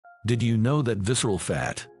Did you know that visceral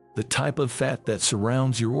fat, the type of fat that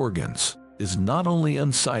surrounds your organs, is not only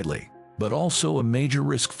unsightly, but also a major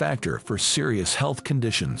risk factor for serious health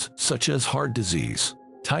conditions such as heart disease,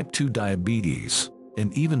 type 2 diabetes,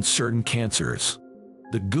 and even certain cancers?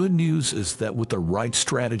 The good news is that with the right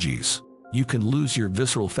strategies, you can lose your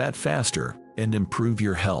visceral fat faster and improve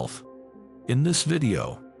your health. In this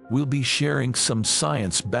video, we'll be sharing some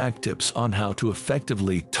science-backed tips on how to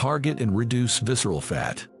effectively target and reduce visceral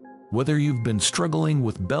fat. Whether you've been struggling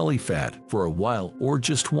with belly fat for a while or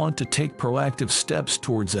just want to take proactive steps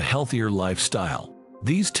towards a healthier lifestyle,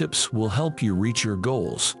 these tips will help you reach your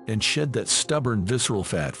goals and shed that stubborn visceral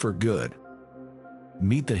fat for good.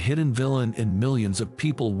 Meet the hidden villain in millions of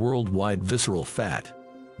people worldwide: visceral fat.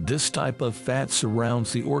 This type of fat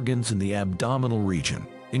surrounds the organs in the abdominal region,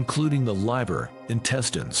 including the liver,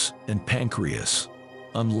 intestines, and pancreas.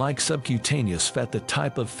 Unlike subcutaneous fat, the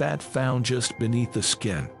type of fat found just beneath the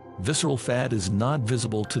skin, visceral fat is not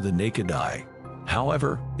visible to the naked eye.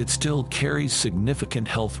 However, it still carries significant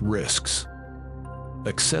health risks.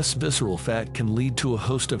 Excess visceral fat can lead to a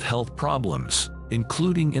host of health problems,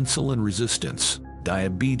 including insulin resistance,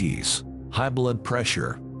 diabetes, high blood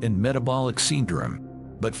pressure, and metabolic syndrome.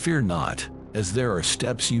 But fear not, as there are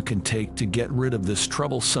steps you can take to get rid of this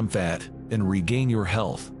troublesome fat and regain your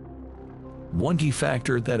health. One key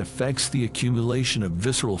factor that affects the accumulation of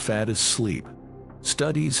visceral fat is sleep.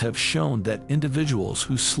 Studies have shown that individuals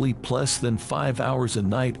who sleep less than 5 hours a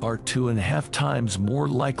night are 2.5 times more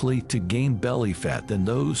likely to gain belly fat than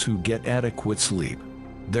those who get adequate sleep.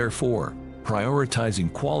 Therefore,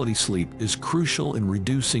 prioritizing quality sleep is crucial in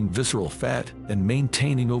reducing visceral fat and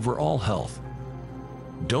maintaining overall health.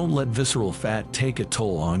 Don't let visceral fat take a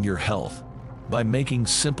toll on your health. By making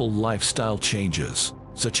simple lifestyle changes,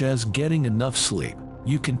 such as getting enough sleep,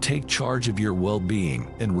 you can take charge of your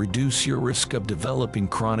well-being and reduce your risk of developing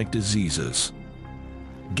chronic diseases.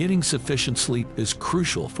 Getting sufficient sleep is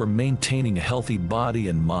crucial for maintaining a healthy body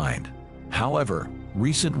and mind. However,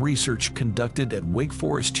 recent research conducted at Wake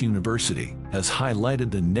Forest University has highlighted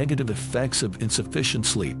the negative effects of insufficient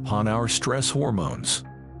sleep on our stress hormones.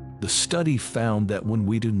 The study found that when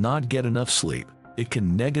we do not get enough sleep, it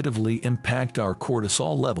can negatively impact our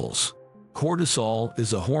cortisol levels. Cortisol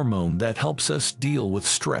is a hormone that helps us deal with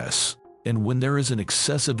stress, and when there is an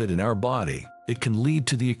excess of it in our body, it can lead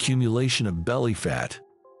to the accumulation of belly fat.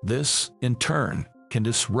 This, in turn, can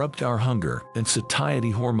disrupt our hunger and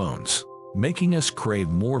satiety hormones, making us crave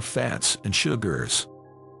more fats and sugars.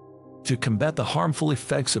 To combat the harmful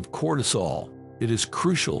effects of cortisol, it is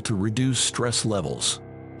crucial to reduce stress levels.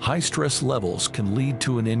 High stress levels can lead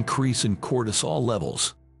to an increase in cortisol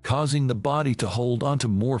levels, causing the body to hold onto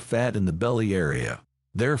more fat in the belly area.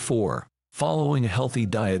 Therefore, following a healthy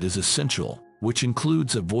diet is essential, which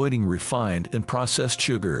includes avoiding refined and processed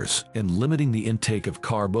sugars and limiting the intake of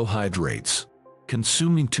carbohydrates.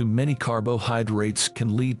 Consuming too many carbohydrates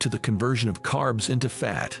can lead to the conversion of carbs into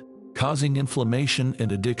fat, causing inflammation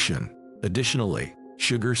and addiction. Additionally,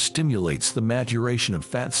 sugar stimulates the maturation of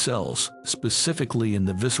fat cells, specifically in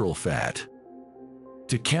the visceral fat.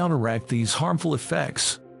 To counteract these harmful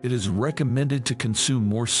effects, it is recommended to consume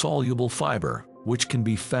more soluble fiber, which can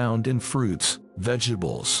be found in fruits,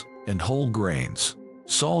 vegetables, and whole grains.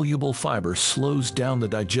 Soluble fiber slows down the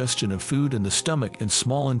digestion of food in the stomach and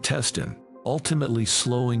small intestine, ultimately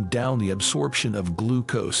slowing down the absorption of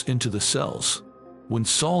glucose into the cells. When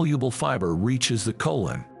soluble fiber reaches the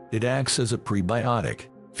colon, it acts as a prebiotic,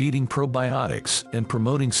 feeding probiotics and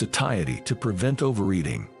promoting satiety to prevent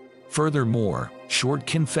overeating. Furthermore,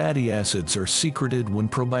 short-chain fatty acids are secreted when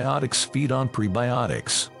probiotics feed on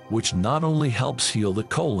prebiotics, which not only helps heal the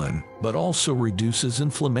colon, but also reduces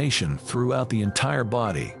inflammation throughout the entire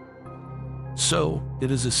body. So,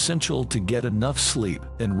 it is essential to get enough sleep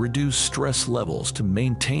and reduce stress levels to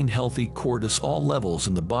maintain healthy cortisol levels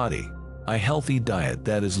in the body. A healthy diet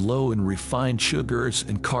that is low in refined sugars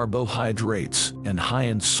and carbohydrates and high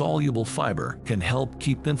in soluble fiber can help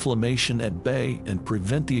keep inflammation at bay and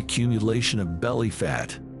prevent the accumulation of belly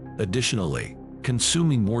fat. Additionally,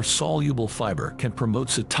 consuming more soluble fiber can promote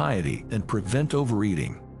satiety and prevent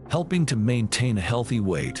overeating, helping to maintain a healthy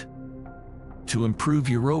weight. To improve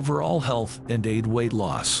your overall health and aid weight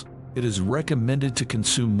loss, it is recommended to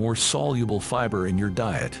consume more soluble fiber in your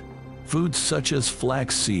diet. Foods such as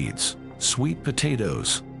flax seeds, sweet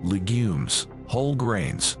potatoes, legumes, whole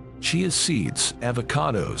grains, chia seeds,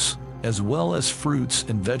 avocados, as well as fruits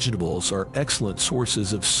and vegetables are excellent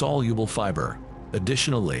sources of soluble fiber.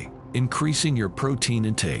 Additionally, increasing your protein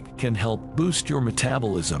intake can help boost your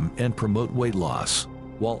metabolism and promote weight loss,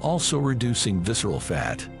 while also reducing visceral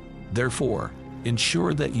fat. Therefore,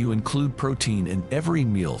 Ensure that you include protein in every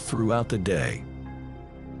meal throughout the day.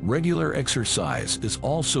 Regular exercise is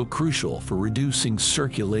also crucial for reducing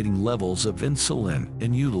circulating levels of insulin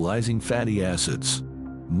and utilizing fatty acids.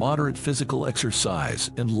 Moderate physical exercise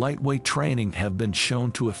and lightweight training have been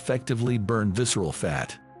shown to effectively burn visceral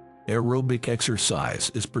fat. Aerobic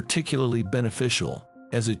exercise is particularly beneficial,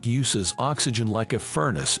 as it uses oxygen like a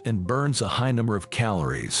furnace and burns a high number of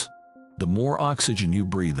calories. The more oxygen you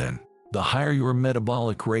breathe in, the higher your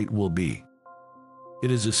metabolic rate will be.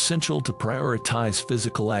 It is essential to prioritize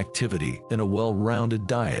physical activity and a well-rounded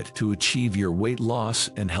diet to achieve your weight loss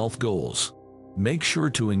and health goals. Make sure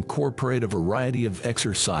to incorporate a variety of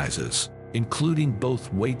exercises, including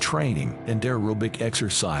both weight training and aerobic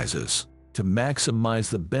exercises, to maximize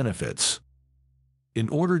the benefits. In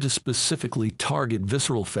order to specifically target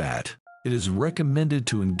visceral fat, it is recommended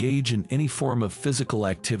to engage in any form of physical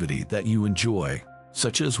activity that you enjoy,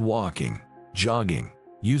 such as walking, jogging,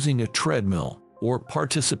 using a treadmill, or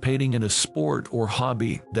participating in a sport or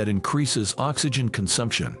hobby that increases oxygen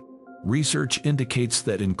consumption. Research indicates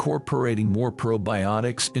that incorporating more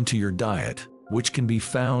probiotics into your diet, which can be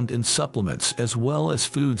found in supplements as well as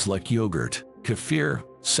foods like yogurt, kefir,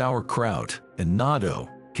 sauerkraut, and natto,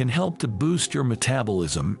 can help to boost your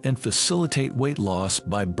metabolism and facilitate weight loss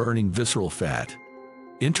by burning visceral fat.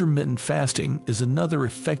 Intermittent fasting is another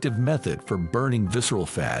effective method for burning visceral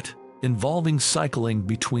fat, involving cycling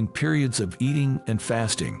between periods of eating and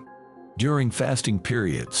fasting. During fasting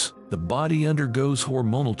periods, the body undergoes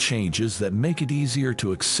hormonal changes that make it easier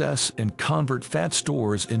to access and convert fat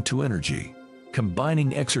stores into energy.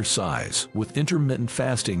 Combining exercise with intermittent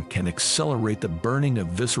fasting can accelerate the burning of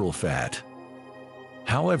visceral fat.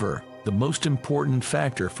 However, the most important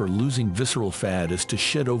factor for losing visceral fat is to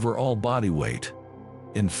shed overall body weight.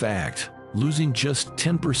 In fact, losing just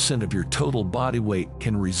 10% of your total body weight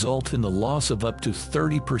can result in the loss of up to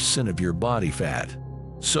 30% of your body fat.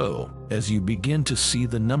 So, as you begin to see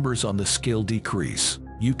the numbers on the scale decrease,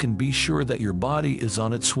 you can be sure that your body is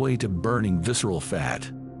on its way to burning visceral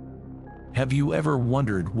fat. Have you ever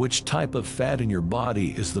wondered which type of fat in your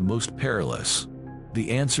body is the most perilous?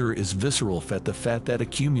 The answer is visceral fat, the fat that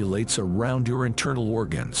accumulates around your internal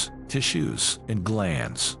organs, tissues, and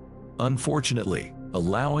glands. Unfortunately,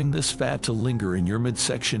 allowing this fat to linger in your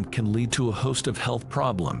midsection can lead to a host of health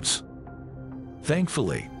problems.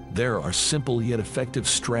 Thankfully, there are simple yet effective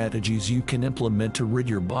strategies you can implement to rid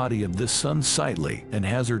your body of this unsightly and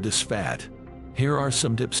hazardous fat. Here are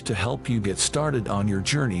some tips to help you get started on your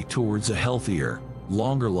journey towards a healthier,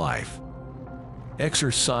 longer life.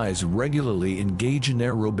 Exercise regularly. Engage in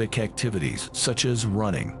aerobic activities such as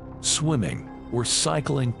running, swimming, or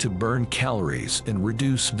cycling to burn calories and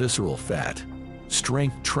reduce visceral fat.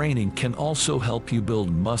 Strength training can also help you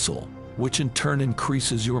build muscle, which in turn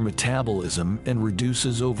increases your metabolism and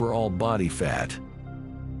reduces overall body fat.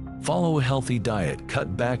 Follow a healthy diet.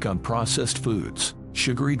 Cut back on processed foods,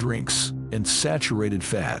 sugary drinks, and saturated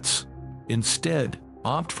fats. Instead,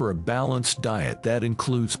 opt for a balanced diet that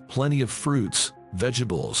includes plenty of fruits,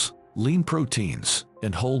 vegetables, lean proteins,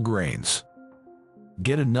 and whole grains.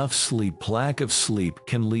 Get enough sleep. Lack of sleep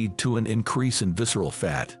can lead to an increase in visceral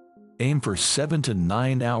fat. Aim for 7 to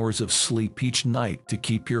 9 hours of sleep each night to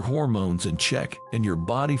keep your hormones in check and your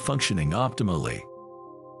body functioning optimally.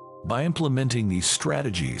 By implementing these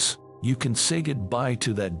strategies, you can say goodbye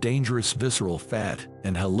to that dangerous visceral fat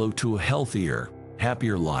and hello to a healthier,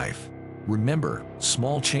 happier life. Remember,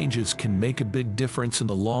 small changes can make a big difference in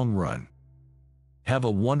the long run. Have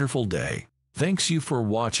a wonderful day. Thanks you for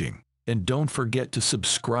watching, and don't forget to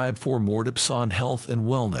subscribe for more tips on health and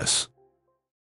wellness.